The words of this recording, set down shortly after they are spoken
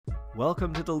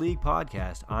Welcome to the League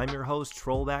Podcast. I'm your host,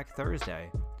 Trollback Thursday.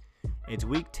 It's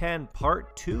Week 10,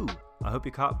 Part 2. I hope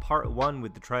you caught Part 1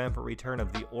 with the triumphant return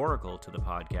of the Oracle to the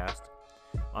podcast.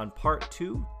 On Part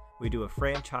 2, we do a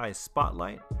franchise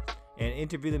spotlight and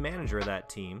interview the manager of that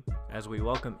team as we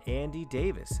welcome Andy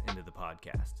Davis into the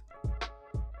podcast.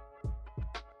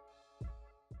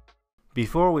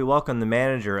 Before we welcome the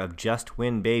manager of Just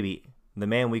Win Baby, the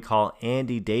man we call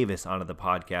Andy Davis, onto the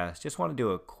podcast, just want to do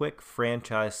a quick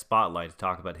franchise spotlight to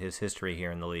talk about his history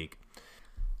here in the league.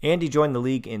 Andy joined the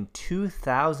league in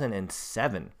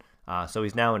 2007, so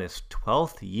he's now in his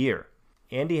 12th year.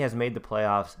 Andy has made the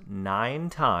playoffs 9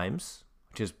 times,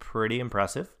 which is pretty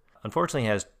impressive. Unfortunately, he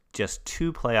has just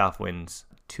 2 playoff wins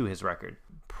to his record.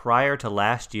 Prior to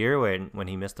last year, when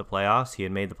he missed the playoffs, he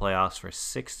had made the playoffs for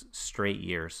 6 straight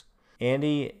years.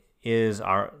 Andy is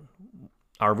our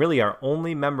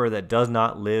only member that does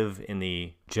not live in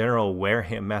the general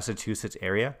Wareham, Massachusetts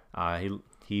area.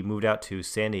 He moved out to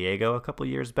San Diego a couple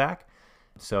years back,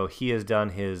 so he has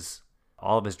done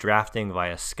all of his drafting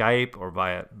via Skype or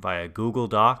via Google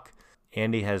Doc.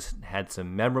 Andy has had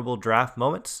some memorable draft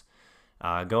moments.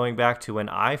 Going back to when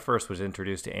I first was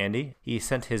introduced to Andy, he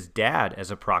sent his dad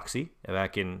as a proxy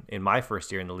back in my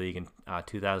first year in the league in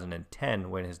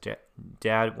 2010 when his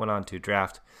dad went on to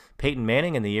draft Peyton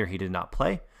Manning in the year he did not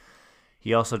play.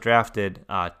 He also drafted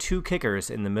 2 kickers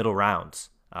in the middle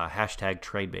rounds,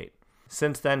 #TradeBait.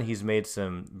 Since then, he's made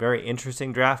some very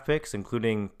interesting draft picks,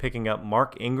 including picking up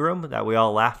Mark Ingram that we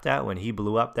all laughed at when he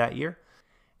blew up that year.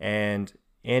 And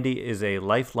Andy is a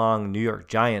lifelong New York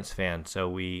Giants fan, so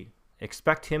we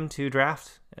expect him to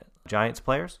draft Giants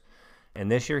players. And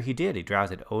this year he did. He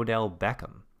drafted Odell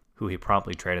Beckham, who he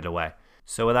promptly traded away.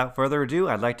 So without further ado,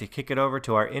 I'd like to kick it over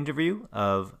to our interview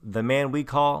of the man we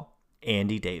call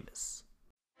Andy Davis.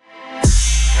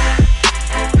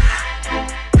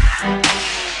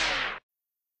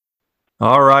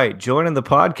 All right, joining the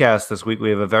podcast this week, we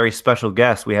have a very special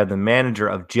guest. We have the manager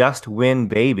of Just Win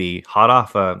Baby, hot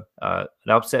off an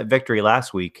upset victory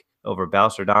last week over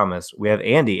Balstradamus. We have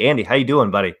Andy. Andy, how you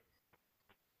doing, buddy?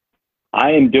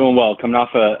 I am doing well. Coming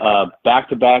off a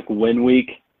back-to-back win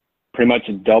week, pretty much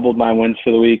doubled my wins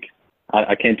for the week.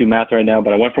 I can't do math right now,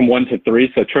 but I went from 1 to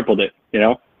 3, so tripled it,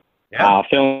 Yeah.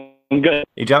 Feeling good.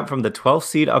 You jumped from the 12th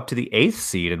seed up to the 8th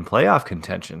seed in playoff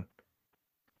contention.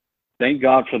 Thank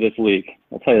God for this league.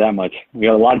 I'll tell you that much. We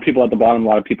got a lot of people at the bottom, a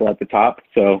lot of people at the top.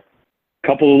 So a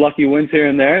couple of lucky wins here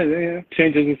and there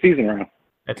changes the season around.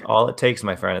 That's all it takes,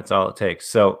 my friend. It's all it takes.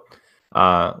 So,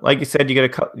 like you said, you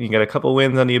got a couple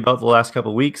wins under your belt the last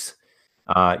couple of weeks.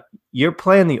 You're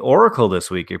playing the Oracle this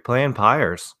week. You're playing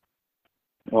Pyres.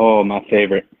 Oh, my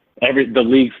favorite. The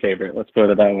league's favorite. Let's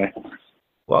put it that way.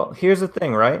 Well, here's the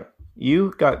thing, right?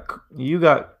 You got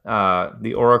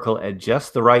the Oracle at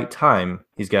just the right time.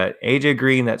 He's got AJ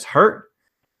Green that's hurt.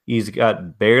 He's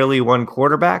got barely one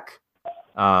quarterback.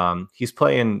 He's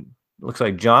playing, looks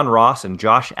like John Ross and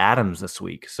Josh Adams this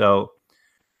week. So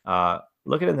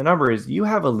looking at the numbers, you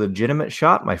have a legitimate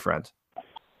shot, my friend.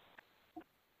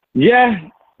 Yeah,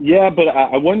 but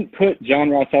I wouldn't put John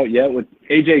Ross out yet with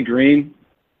AJ Green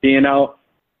being out.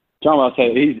 John Ross,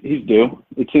 he's due.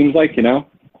 It seems like,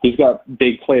 he's got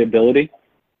big playability.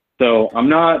 So I'm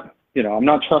not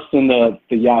trusting the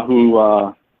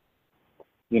Yahoo,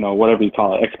 whatever you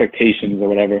call it, expectations or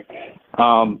whatever.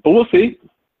 But we'll see.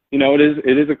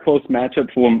 It is a close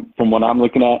matchup from what I'm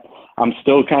looking at. I'm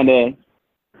still kind of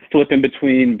flipping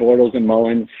between Bortles and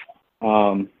Mullins.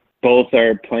 Both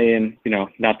are playing,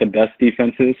 not the best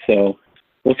defenses. So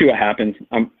we'll see what happens.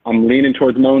 I'm leaning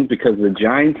towards Mullins because the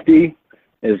Giants D,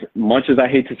 as much as I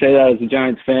hate to say that as a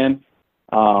Giants fan,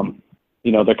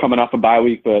 they're coming off a bye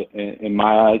week, but in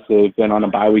my eyes, they've been on a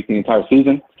bye week the entire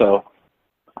season. So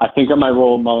I think I might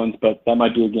roll Mullins, but that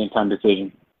might be a game time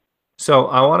decision. So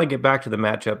I want to get back to the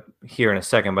matchup here in a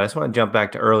second, but I just want to jump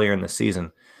back to earlier in the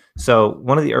season. So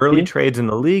one of the early trades in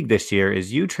the league this year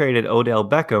is you traded Odell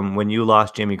Beckham when you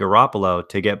lost Jimmy Garoppolo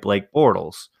to get Blake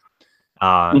Bortles.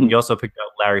 You also picked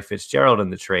up Larry Fitzgerald in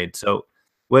the trade. So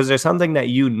was there something that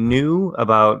you knew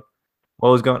about what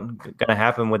was going to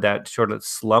happen with that sort of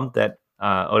slump that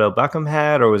Odell Beckham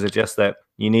had, or was it just that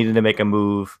you needed to make a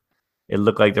move? It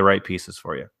looked like the right pieces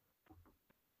for you.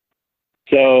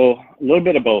 So a little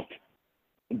bit of both.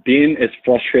 Being as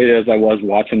frustrated as I was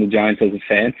watching the Giants as a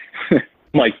fan,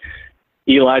 like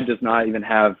Eli does not even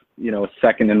have, a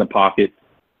second in the pocket,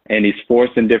 and he's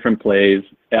forced in different plays.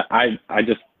 I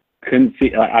just couldn't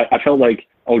see. I felt like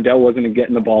Odell wasn't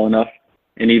getting the ball enough,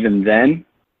 and even then,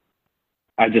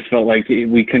 I just felt like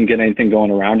we couldn't get anything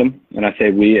going around him. And I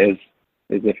say we as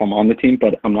if I'm on the team,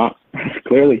 but I'm not,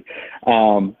 clearly.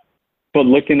 But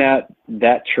looking at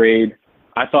that trade,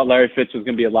 I thought Larry Fitz was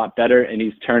going to be a lot better, and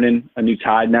he's turning a new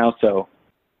tide now. So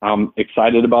I'm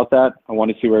excited about that. I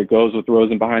want to see where it goes with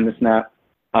Rosen behind the snap.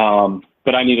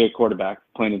 But I needed a quarterback,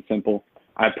 plain and simple.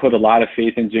 I put a lot of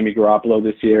faith in Jimmy Garoppolo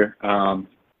this year.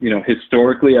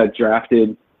 Historically, I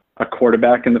drafted a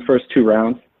quarterback in the first 2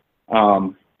 rounds.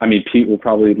 Pete will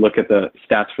probably look at the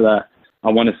stats for that. I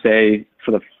want to say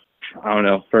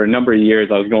for a number of years,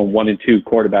 I was going 1 and 2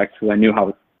 quarterbacks because I knew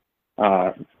how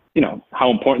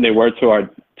important they were to our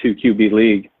 2 QB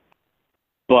league.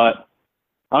 But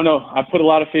I don't know. I put a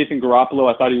lot of faith in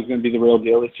Garoppolo. I thought he was going to be the real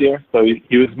deal this year. So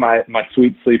he was my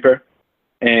sweet sleeper.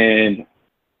 And,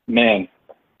 man,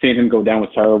 seeing him go down was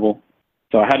terrible.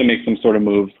 So I had to make some sort of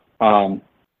moves.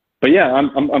 But, yeah,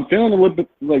 I'm feeling a little bit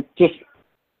like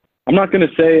I'm not going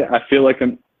to say I feel like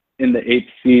I'm in the 8th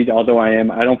seed, although I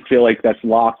am. I don't feel like that's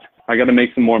locked. I got to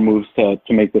make some more moves to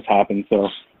make this happen. So,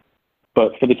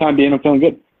 but for the time being, I'm feeling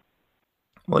good.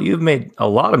 Well, you've made a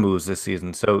lot of moves this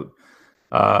season. So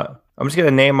I'm just going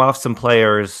to name off some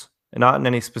players, not in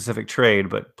any specific trade,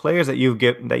 but players that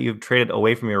you've traded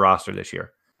away from your roster this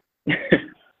year.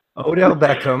 Odell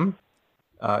Beckham,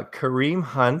 Kareem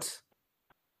Hunt,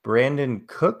 Brandon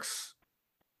Cooks,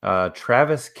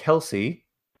 Travis Kelce.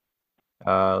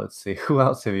 Let's see, who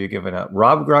else have you given up?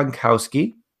 Rob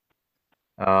Gronkowski.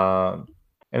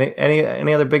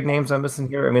 Any other big names I'm missing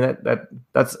here? I mean,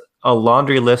 that's a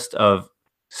laundry list of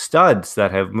studs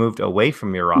that have moved away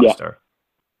from your roster.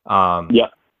 Yeah.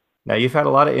 Now you've had a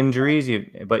lot of injuries,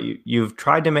 but you've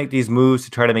tried to make these moves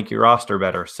to try to make your roster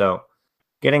better. So,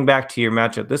 getting back to your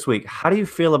matchup this week, how do you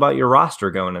feel about your roster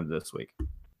going into this week?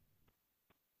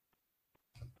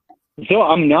 So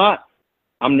I'm not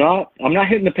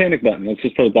hitting the panic button. Let's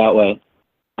just put it that way.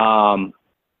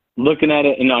 Looking at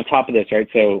it, and on top of this, right?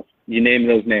 So you name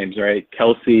those names, right?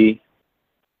 Kelce,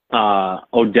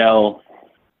 Odell,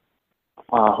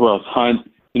 who else?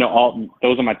 Hunt. All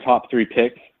those are my top 3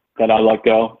 picks that I let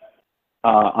go.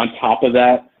 On top of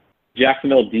that,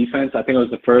 Jacksonville defense. I think it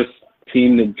was the first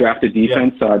team that drafted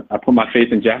defense, so I put my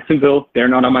faith in Jacksonville. They're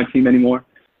not on my team anymore.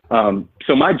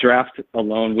 So my draft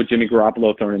alone with Jimmy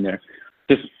Garoppolo thrown in there,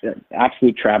 just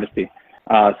absolute travesty.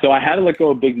 So I had to let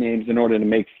go of big names in order to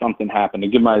make something happen, to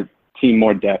give my team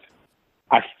more depth.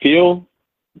 I feel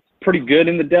pretty good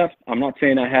in the depth. I'm not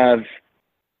saying I have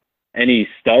any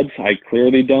studs. I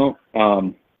clearly don't.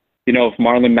 If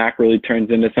Marlon Mack really turns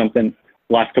into something,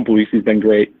 the last couple of weeks he's been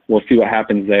great. We'll see what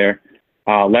happens there.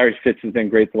 Larry Fitz has been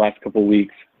great the last couple of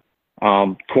weeks.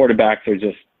 Quarterbacks are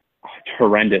just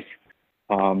horrendous,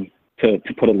 to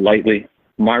put it lightly.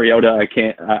 Mariota,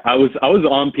 I was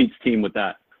on Pete's team with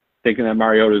that, thinking that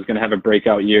Mariota was going to have a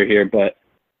breakout year here, but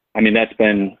that's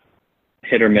been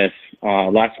hit or miss.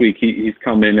 Last week he's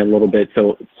come in a little bit,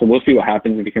 so we'll see what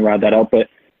happens if he can ride that out. But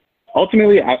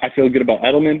ultimately, I feel good about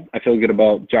Edelman. I feel good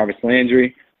about Jarvis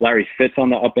Landry. Larry Fitz on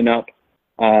the up and up.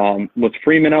 With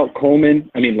Freeman out,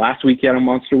 Coleman. Last week he had a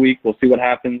monster week. We'll see what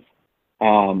happens.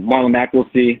 Marlon Mack, we'll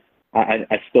see.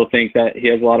 I still think that he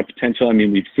has a lot of potential.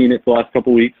 We've seen it the last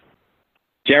couple of weeks.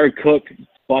 Jared Cook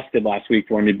busted last week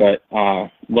for me, but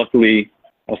luckily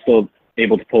I was still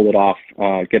able to pull it off,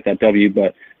 get that W.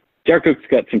 But Jared Cook's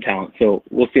got some talent, so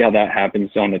we'll see how that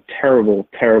happens on a terrible,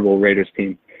 terrible Raiders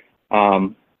team.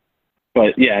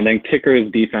 But yeah, and then kicker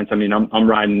is defense. I'm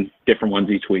riding different ones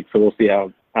each week, so we'll see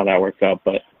how that works out.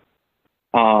 But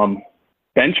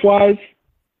bench-wise,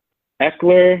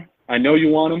 Eckler, I know you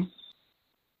want him,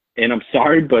 and I'm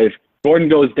sorry, but if Gordon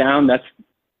goes down, that's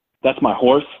my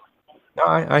horse. No,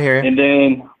 I hear you. And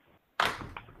then,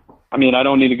 I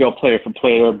don't need to go player for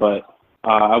player, but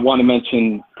I want to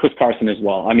mention Chris Carson as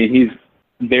well.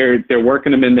 They're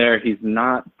working him in there. He's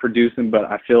not producing, but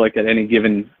I feel like at any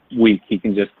given week he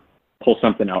can just pull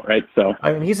something out, right? So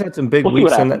he's had some big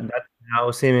weeks, and that's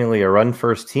now seemingly a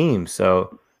run-first team.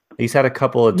 So he's had a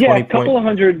couple of 20 a couple of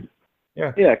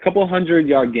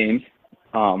 100-yard games.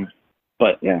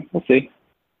 But yeah, we'll see.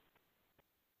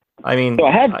 So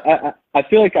I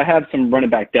feel like I have some running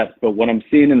back depth, but what I'm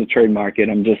seeing in the trade market,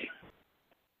 and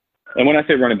when I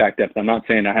say running back depth, I'm not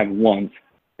saying I have ones,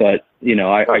 but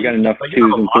I got enough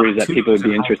 2s and 3s that people would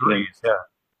be interested in. Yeah.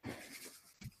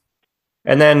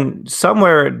 And then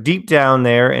somewhere deep down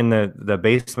there in the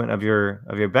basement of your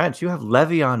bench, you have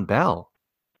Le'Veon Bell.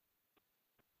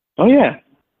 Oh yeah,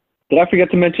 did I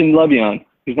forget to mention Le'Veon?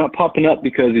 He's not popping up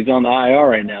because he's on the IR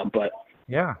right now, but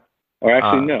yeah. Or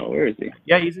actually, no. Where is he?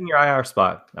 Yeah, he's in your IR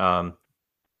spot.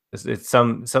 It's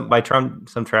some by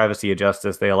some travesty of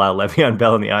justice. They allow Le'Veon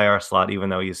Bell in the IR slot, even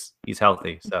though he's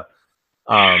healthy. So,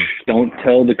 don't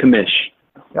tell the commish.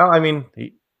 No,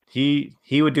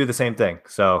 he would do the same thing.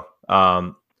 So,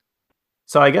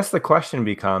 So I guess the question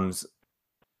becomes,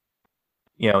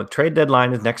 trade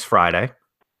deadline is next Friday,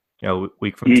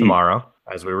 week from tomorrow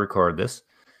as we record this.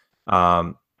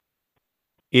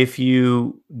 If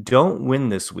you don't win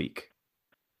this week,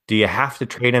 do you have to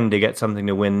trade him to get something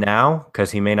to win now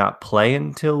because he may not play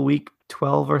until week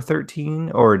 12 or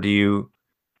 13? Or do you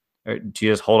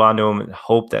just hold on to him and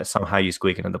hope that somehow you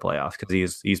squeak into the playoffs?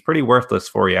 Because he's pretty worthless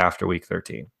for you after week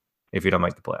 13 if you don't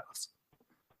make the playoffs.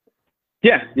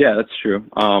 Yeah, that's true.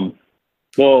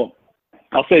 Well,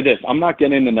 I'll say this. I'm not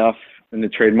getting enough in the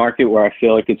trade market where I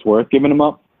feel like it's worth giving them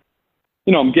up.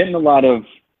 I'm getting a lot of,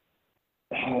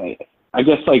 I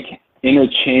guess, like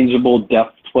interchangeable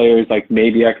depth players. Like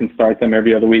maybe I can start them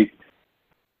every other week.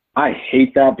 I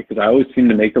hate that because I always seem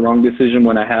to make the wrong decision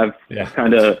when I have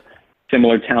kind of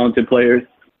similar talented players.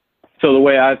 So the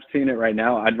way I've seen it right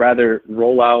now, I'd rather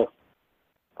roll out,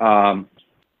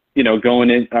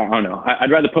 going in, I don't know.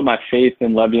 I'd rather put my faith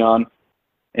in Le'Veon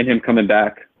and him coming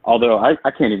back. Although I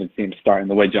can't even see him starting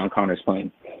the way John Connor's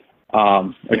playing.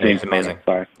 James amazing. Conner,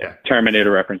 sorry. Yeah.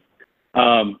 Terminator reference.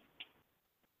 I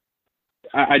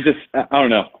don't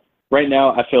know. Right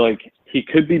now, I feel like he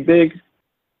could be big,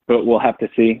 but we'll have to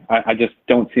see. I just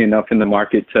don't see enough in the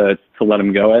market to let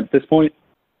him go at this point.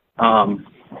 And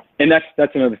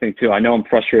that's another thing too. I know I'm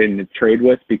frustrated to trade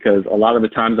with because a lot of the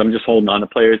times I'm just holding on to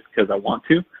players because I want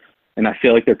to, and I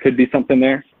feel like there could be something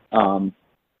there.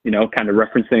 Kind of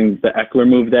referencing the Eckler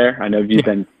move there. I know you've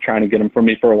been trying to get him for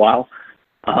me for a while.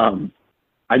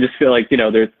 I just feel like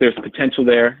there's potential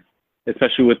there,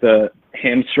 especially with the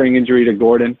hamstring injury to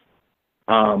Gordon.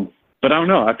 But I don't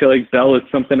know. I feel like Bell is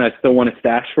something I still want to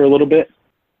stash for a little bit.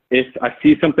 If I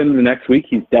see something in the next week,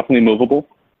 he's definitely movable.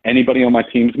 Anybody on my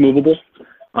team's movable.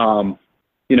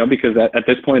 Because at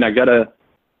this point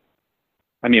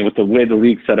with the way the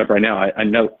league's set up right now, I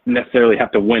don't necessarily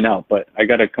have to win out, but I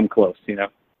got to come close,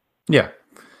 Yeah.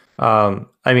 I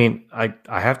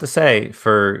have to say,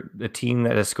 for a team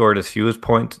that has scored as few as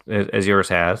points as yours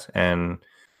has and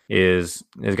has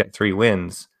got 3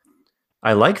 wins,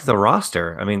 I like the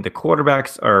roster. I mean, the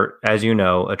quarterbacks are, as you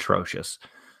know, atrocious.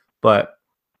 But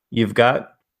you've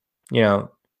got,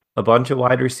 a bunch of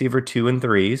wide receiver 2 and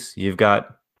 3s. You've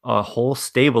got a whole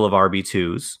stable of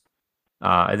RB2s.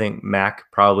 I think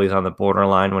Mac probably is on the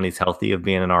borderline when he's healthy of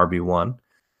being an RB1.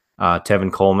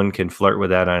 Tevin Coleman can flirt with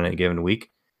that on a given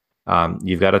week.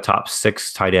 You've got a top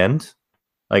 6 tight end.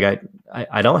 Like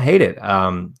I don't hate it.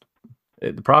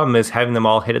 The problem is having them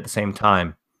all hit at the same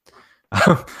time.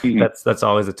 That's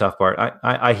always the tough part.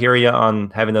 I hear you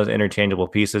on having those interchangeable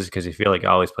pieces because you feel like you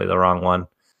always play the wrong one.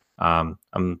 I'm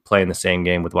playing the same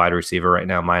game with wide receiver right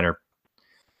now. Mine are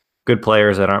good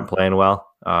players that aren't playing well.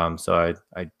 So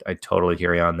I totally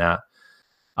hear you on that.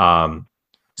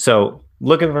 So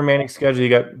looking at the remaining schedule,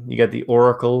 you got the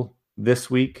Oracle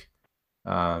this week.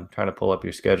 Trying to pull up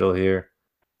your schedule here.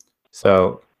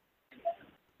 So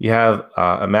you have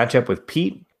a matchup with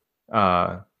Pete.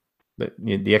 The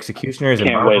Executioners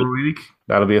in Marvel week.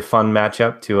 That'll be a fun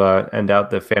matchup to end out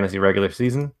the fantasy regular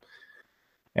season.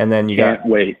 And then you got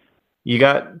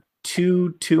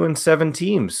 2-7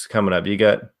 teams coming up. You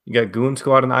got Goon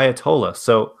Squad and Ayatollah.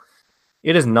 So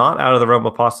it is not out of the realm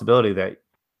of possibility that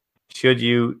should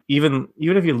you even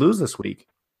if you lose this week,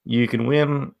 you can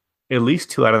win at least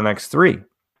 2 out of the next 3.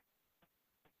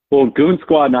 Well, Goon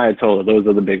Squad and Ayatollah, those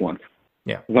are the big ones.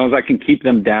 Yeah. As long as I can keep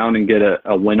them down and get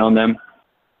a win on them,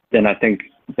 then I think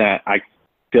that I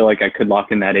feel like I could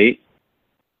lock in that 8.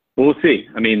 But we'll see.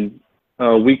 I mean,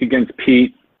 a week against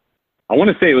Pete, I want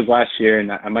to say it was last year,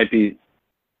 and I might be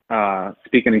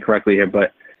speaking incorrectly here,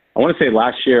 but I want to say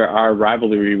last year our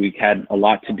rivalry week had a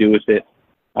lot to do with it,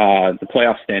 the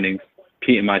playoff standings,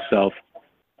 Pete and myself.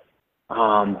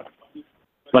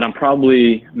 But I'm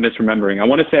probably misremembering. I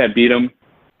want to say I beat him,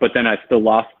 but then I still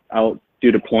lost out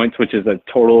due to points, which is a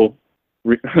total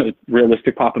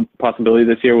realistic possibility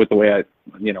this year with the way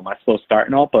my slow start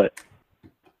and all. But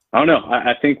I don't know.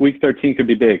 I think week 13 could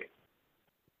be big.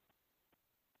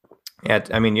 Yeah,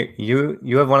 I mean,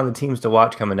 you have one of the teams to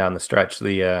watch coming down the stretch.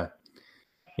 As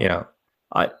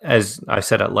I've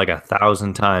said it like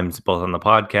 1,000 times, both on the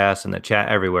podcast and the chat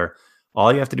everywhere,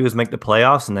 all you have to do is make the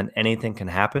playoffs, and then anything can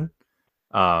happen.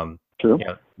 True.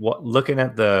 Looking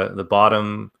at the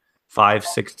bottom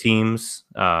 5-6 teams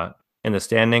in the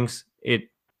standings,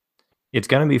 it's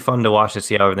going to be fun to watch to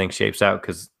see how everything shapes out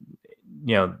because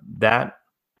that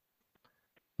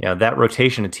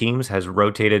rotation of teams has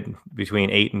rotated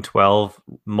between 8 and 12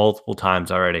 multiple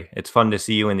times already. It's fun to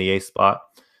see you in the 8th spot.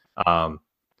 I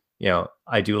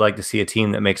do like to see a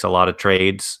team that makes a lot of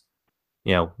trades,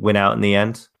 win out in the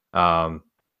end. I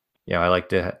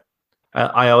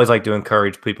always like to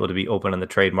encourage people to be open in the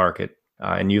trade market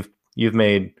and you've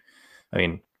made, I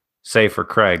mean, say for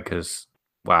Craig, because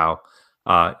wow,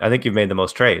 I think you've made the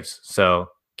most trades. So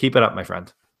keep it up, my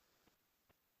friend.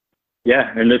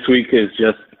 Yeah, and this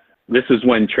is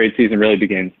when trade season really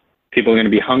begins. People are going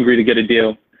to be hungry to get a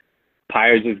deal.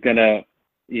 Pires is going to,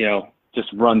 just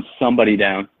run somebody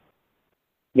down.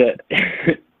 The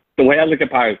way I look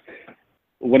at Pires,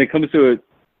 when it comes to it,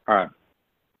 all right.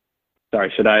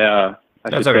 Sorry, should I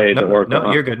That's should okay. say the Oracle?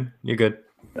 No, you're good. You're good.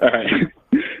 All right.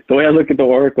 The way I look at the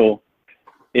Oracle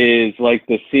is like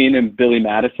the scene in Billy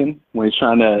Madison when he's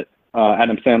trying to,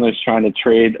 Adam Sandler's trying to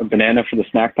trade a banana for the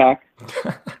snack pack.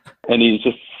 And he's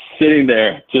just sitting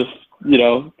there,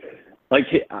 like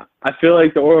I feel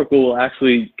like the Oracle will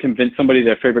actually convince somebody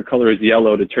their favorite color is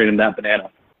yellow to trade him that banana.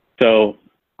 So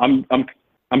I'm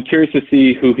curious to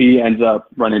see who he ends up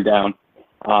running down.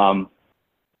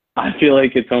 I feel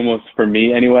like it's almost, for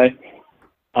me anyway,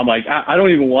 I'm like, I don't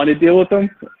even want to deal with them.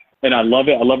 And I love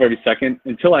it. I love every second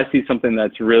until I see something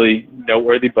that's really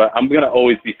noteworthy, but I'm going to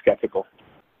always be skeptical.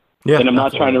 Yeah, and I'm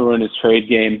not trying to ruin his trade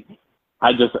game.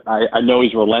 I know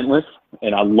he's relentless,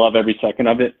 and I love every second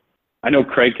of it. I know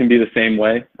Craig can be the same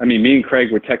way. I mean, me and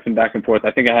Craig were texting back and forth.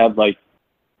 I think I had like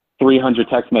 300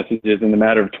 text messages in the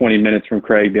matter of 20 minutes from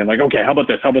Craig being like, okay, how about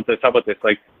this? How about this? How about this?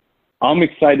 Like, I'm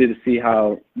excited to see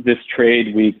how this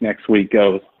trade week next week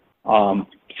goes.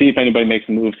 See if anybody makes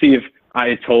a move. See if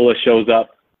Ayatollah shows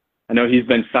up. I know he's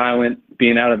been silent,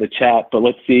 being out of the chat, but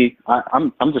let's see.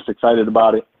 I'm just excited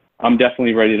about it. I'm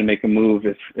definitely ready to make a move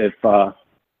if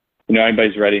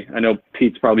anybody's ready. I know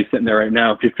Pete's probably sitting there right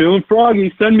now. If you're feeling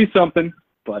froggy, send me something.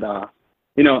 But I'm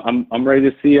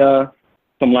ready to see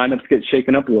some lineups get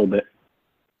shaken up a little bit.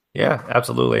 Yeah,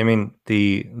 absolutely. I mean,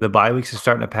 the bye weeks are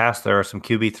starting to pass. There are some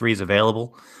QB3s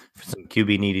available for some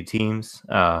QB needy teams.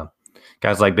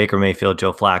 Guys like Baker Mayfield,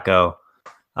 Joe Flacco.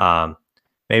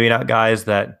 Maybe not guys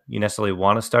that you necessarily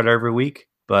want to start every week,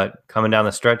 but coming down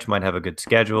the stretch might have a good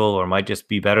schedule or might just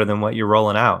be better than what you're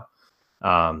rolling out.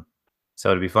 So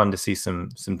it'd be fun to see some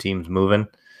teams moving.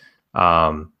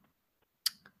 Yeah.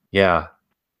 I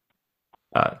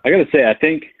got to say, I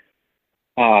think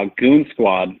Goon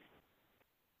Squad,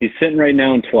 he's sitting right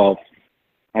now in 12th.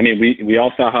 I mean, we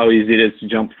all saw how easy it is to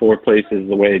jump 4 places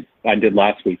the way I did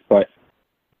last week. But,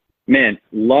 man,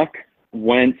 Luck,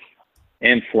 Wentz,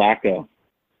 and Flacco.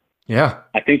 Yeah.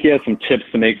 I think he has some chips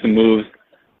to make some moves.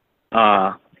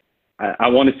 I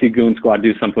want to see Goon Squad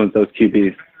do something with those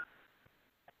QBs.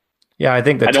 Yeah, I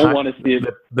think I don't want to see it.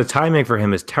 The timing for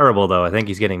him is terrible, though. I think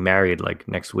he's getting married like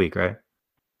next week, right?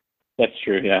 That's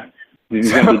true, yeah. He's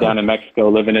going to be down in Mexico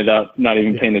living it up, not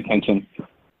even paying attention.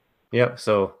 Yep.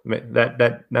 So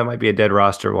that might be a dead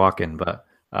roster walk-in, but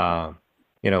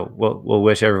we'll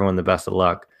wish everyone the best of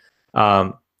luck.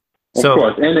 Of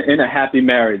course, and a happy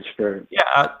marriage for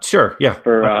sure, yeah,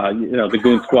 for the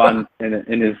Goon Squad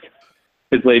and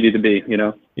his lady to be,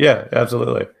 Yeah,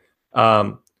 absolutely.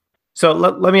 So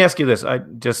let me ask you this: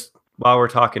 while we're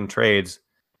talking trades,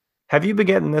 have you been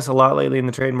getting this a lot lately in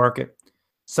the trade market?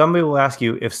 Somebody will ask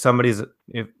you if somebody's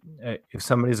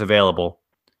available,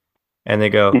 and they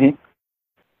go, and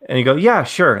you go, yeah,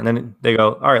 sure, and then they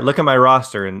go, all right, look at my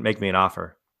roster and make me an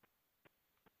offer.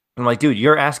 I'm like, dude,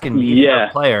 you're asking me for a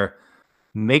player.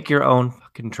 Make your own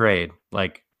fucking trade.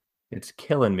 Like, it's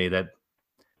killing me that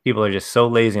people are just so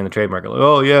lazy in the trade market. Like,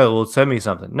 oh yeah, well, send me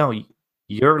something. No,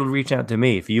 you're reaching out to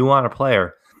me. If you want a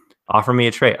player, offer me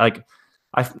a trade. Like,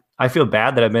 I feel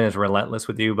bad that I've been as relentless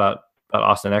with you about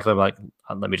Austin Ekeler. I'm like,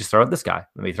 let me just throw out this guy.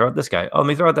 Let me throw out this guy. Oh, let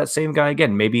me throw out that same guy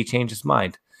again. Maybe he changed his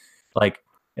mind. Like,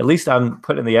 at least I'm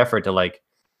putting the effort to like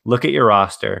look at your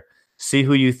roster, see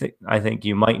who I think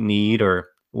you might need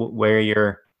or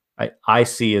where I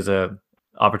see as a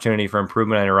opportunity for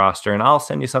improvement on your roster, and I'll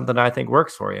send you something that I think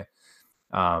works for you.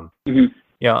 I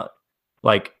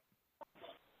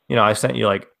sent you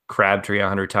like Crabtree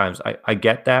 100 times. I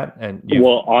get that, and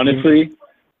well, honestly,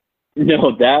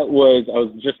 no, I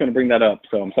was just going to bring that up.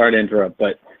 So I'm sorry to interrupt,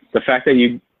 but the fact that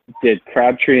you did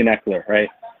Crabtree and Ekeler, right?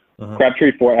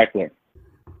 Crabtree for Ekeler.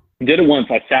 I did it once.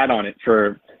 I sat on it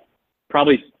for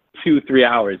probably 2-3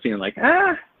 hours, being like,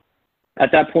 At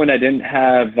that point, I didn't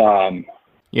have.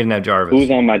 You didn't have Jarvis. Who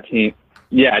was on my team?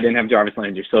 Yeah, I didn't have Jarvis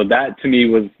Landry. So that to me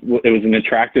was an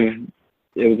attractive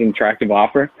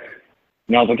offer.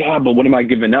 And I was like, but what am I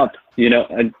giving up?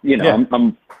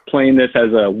 I'm playing this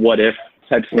as a what if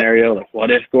type scenario. Like, what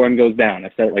if Gordon goes down?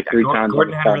 I said it like 3 times.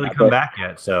 Gordon hadn't really come back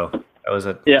yet, so that was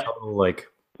a total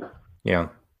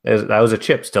that was a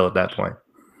chip still at that point.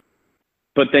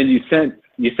 But then you sent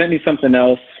me something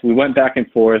else. We went back and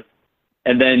forth,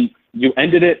 and then you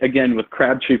ended it again with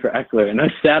Crabtree for Ekeler, and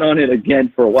I sat on it again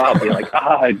for a while, being like,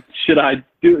 should I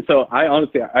dude. So I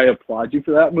honestly, I applaud you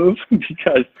for that move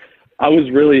because I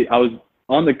was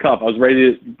on the cup. I was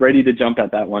ready to jump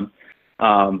at that one,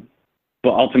 but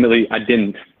ultimately I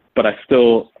didn't. But I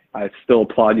still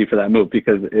applaud you for that move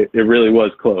because it really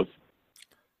was close.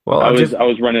 Well, I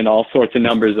was running all sorts of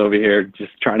numbers over here,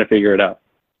 just trying to figure it out.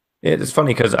 It's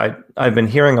funny because I've been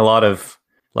hearing a lot of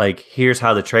like, here's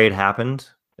how the trade happened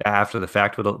after the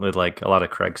fact with like a lot of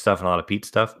Craig stuff and a lot of Pete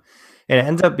stuff, and it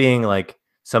ends up being like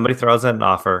somebody throws out an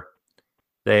offer,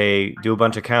 they do a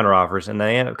bunch of counter offers, and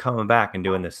they end up coming back and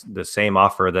doing the same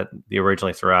offer that they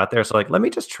originally threw out there. So like, let me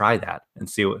just try that and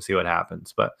see what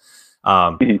happens. But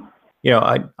I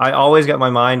always got my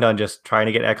mind on just trying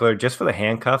to get Eckler just for the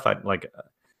handcuff.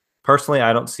 Personally,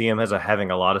 I don't see him as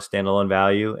having a lot of standalone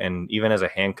value, and even as a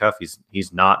handcuff,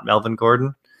 he's not Melvin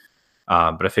Gordon.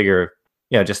 But I figure,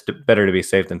 just better to be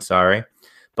safe than sorry.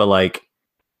 But like,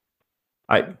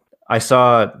 I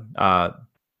saw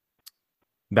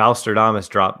Valstradamus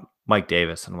drop Mike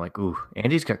Davis, and I'm like, ooh,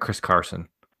 Andy's got Chris Carson.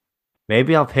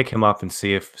 Maybe I'll pick him up and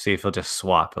see if he'll just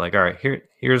swap. Like, all right,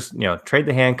 here's trade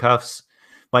the handcuffs.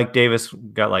 Mike Davis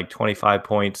got like 25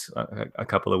 points a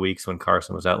couple of weeks when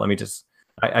Carson was out. Let me just.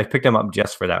 I picked him up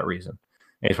just for that reason.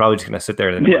 And he's probably just going to sit there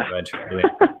in the bench.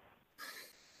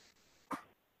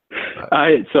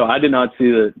 I did not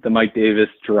see the Mike Davis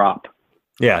drop.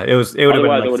 Yeah, it would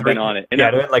have been on it. And it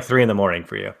would have been like 3 a.m.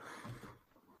 for you.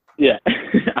 Yeah,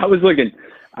 I was looking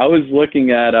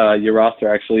at your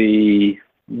roster actually,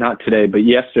 not today, but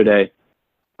yesterday.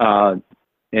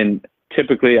 And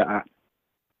typically,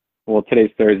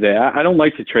 today's Thursday. I don't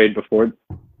like to trade before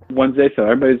Wednesday, so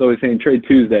everybody's always saying trade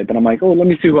Tuesday, but I'm like, let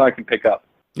me see who I can pick up.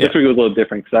 Yeah. This week was a little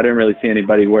different because I didn't really see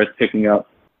anybody worth picking up,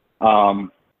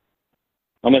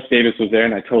 unless Davis was there,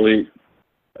 and I totally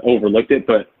overlooked it.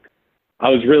 But I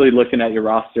was really looking at your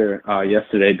roster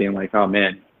yesterday, being like, oh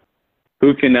man,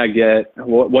 who can I get?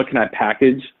 What can I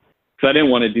package? So I didn't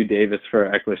want to do Davis for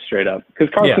Eckler straight up because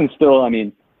Carson's still,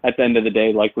 at the end of the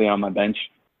day, likely on my bench.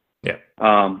 Yeah.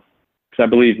 Because I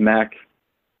believe Mac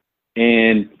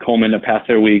and Coleman have passed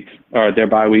their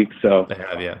bye weeks. So they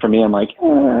have, yeah. For me, I'm like,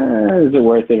 is it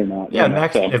worth it or not? Yeah,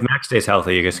 if Max stays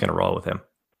healthy, you're just going to roll with him.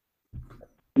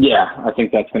 Yeah, I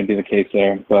think that's going to be the case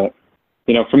there. But,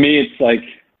 for me, it's like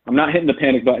I'm not hitting the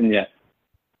panic button yet.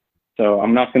 So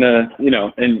I'm not going to,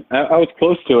 and I was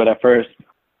close to it at first,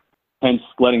 hence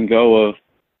letting go of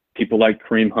people like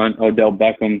Kareem Hunt, Odell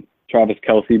Beckham, Travis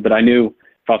Kelce. But I knew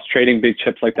if I was trading big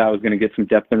chips like that, I was going to get some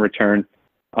depth in return.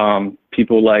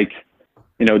 People like,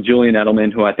 Julian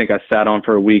Edelman, who I think I sat on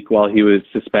for a week while he was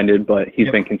suspended, but he's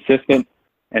been consistent,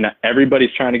 and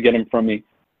everybody's trying to get him from me.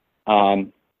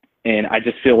 And I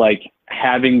just feel like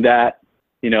having that,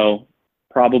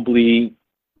 probably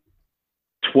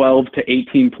 12 to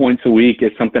 18 points a week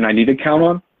is something I need to count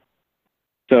on.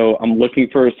 So I'm looking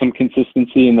for some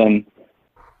consistency, and then,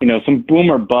 some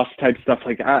boom or bust type stuff.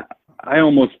 Like I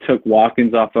almost took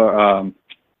Watkins off of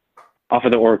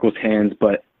the Oracle's hands,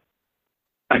 but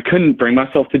I couldn't bring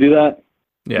myself to do that.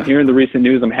 Yeah. Hearing the recent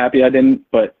news, I'm happy I didn't.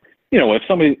 But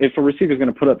if a receiver is going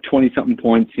to put up 20-something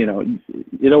points,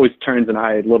 it always turns an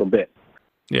eye a little bit.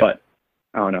 Yeah. But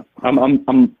I don't know.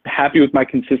 I'm happy with my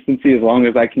consistency as long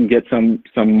as I can get some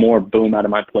more boom out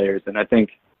of my players. And I think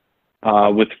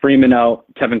with Freeman out,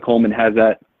 Tevin Coleman has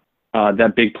that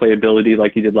big playability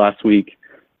like he did last week.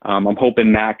 I'm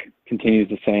hoping Mac continues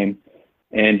the same.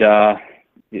 And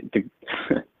the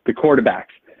quarterbacks.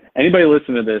 Anybody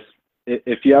listen to this,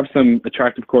 if you have some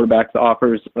attractive quarterbacks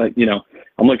offers, I'm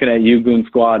looking at you, Goon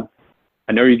Squad.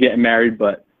 I know you're getting married,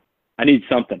 but I need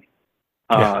something,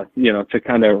 to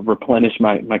kind of replenish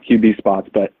my QB spots.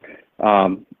 But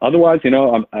otherwise,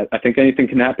 I think anything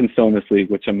can happen still in this league,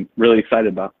 which I'm really excited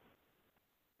about.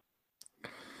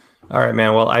 All right,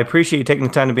 man. Well, I appreciate you taking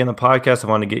the time to be on the podcast. I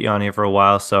wanted to get you on here for a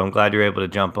while, so I'm glad you're able to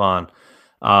jump on.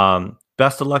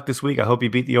 Best of luck this week. I hope you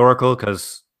beat the Oracle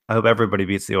because I hope everybody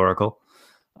beats the Oracle.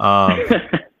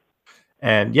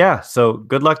 And so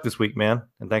good luck this week, man.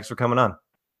 And thanks for coming on.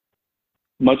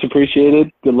 Much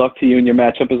appreciated. Good luck to you in your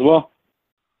matchup as well.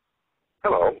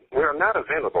 Hello, we are not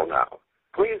available now.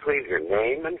 Please leave your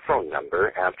name and phone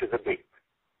number after the beep.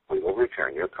 We will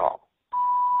return your call.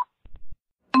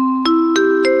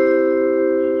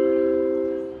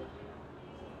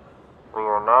 We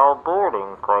are now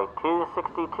boarding Flight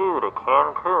 262 to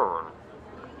Cancun.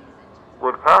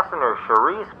 Would passenger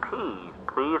Charisse P.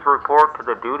 please report to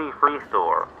the duty-free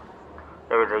store?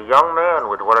 There is a young man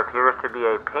with what appears to be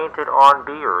a painted-on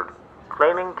beard,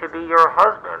 claiming to be your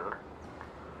husband.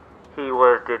 He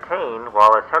was detained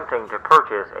while attempting to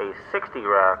purchase a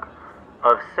 60-rack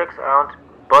of 6-ounce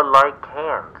Bud Light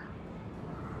cans.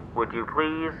 Would you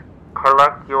please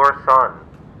collect your son?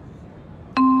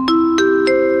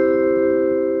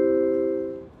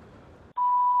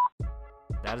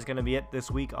 that is going to be it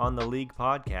this week on the League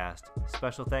Podcast.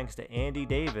 Special thanks to Andy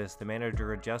Davis, the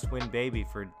manager of Just Win Baby,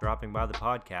 for dropping by the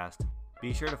podcast.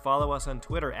 Be sure to follow us on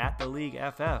Twitter at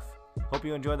TheLeagueFF. Hope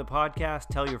you enjoy the podcast.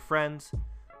 Tell your friends.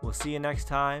 We'll see you next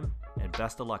time, and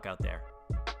best of luck out there.